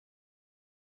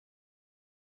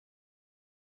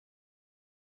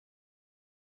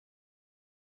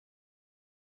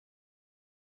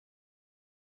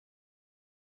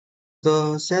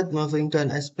To set moving down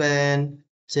S Pen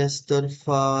gesture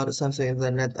for Samsung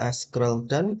Internet as scroll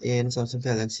down in Samsung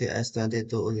Galaxy S22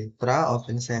 Ultra,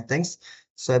 open settings,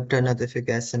 swipe the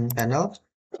notification panel,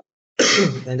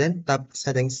 and then tap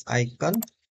settings icon,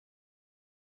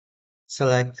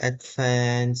 select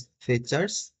advanced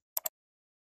features,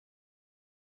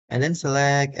 and then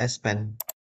select S Pen.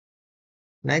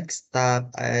 Next,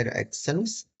 tap air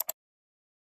actions,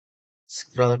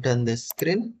 scroll down the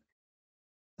screen,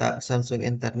 tap Samsung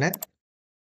Internet,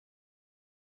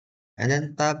 and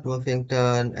then tap moving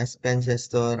down S Pen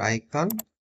gesture icon,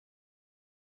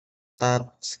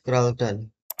 tap scroll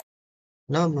down.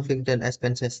 Now moving down S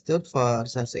Pen gesture for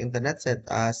Samsung Internet set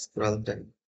as scroll down.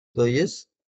 To use,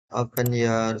 open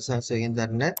your Samsung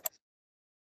Internet,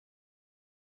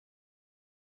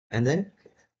 and then,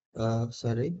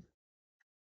 sorry,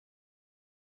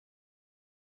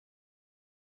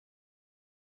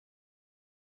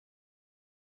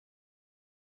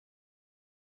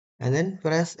 and then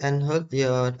press and hold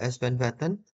your S Pen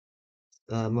button,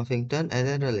 moving down and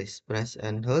then release. Press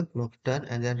and hold, move down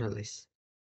and then release.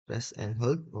 Press and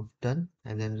hold, move down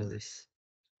and then release.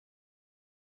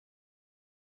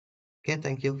 Okay,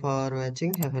 thank you for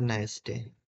watching. Have a nice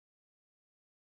day.